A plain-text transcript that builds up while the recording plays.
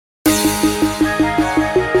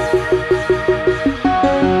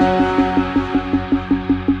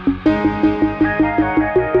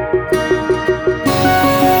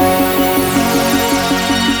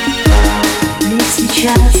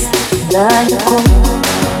далеко.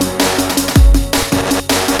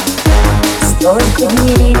 Столько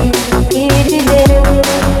дней и лет.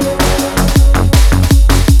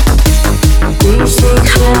 Ты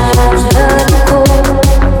сейчас далеко,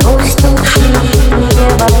 но стучи мне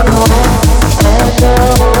в окно. Это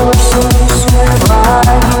осень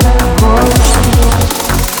смывает мой свет.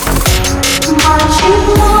 Мальчик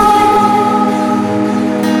мой,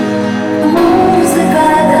 музыка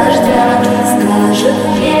дождя скажет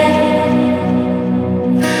мне.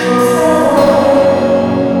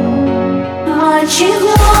 Мальчик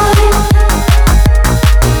мой,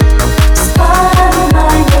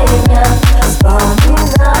 вспоминай меня,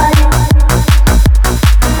 вспоминай.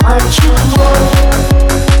 Мальчик мой.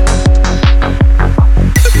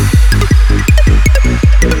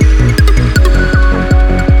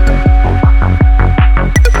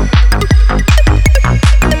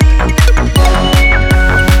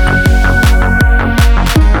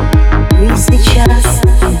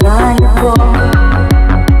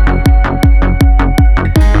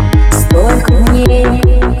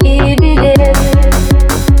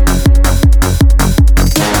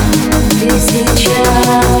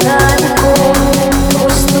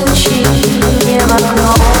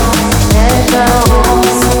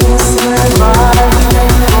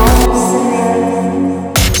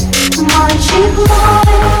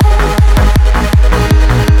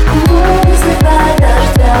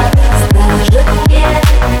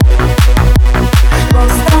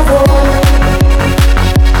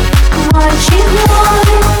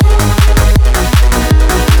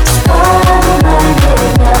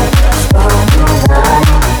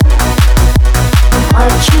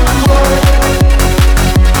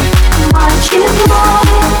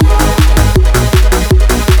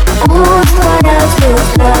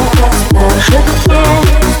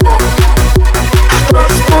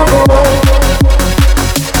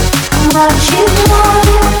 Мальчик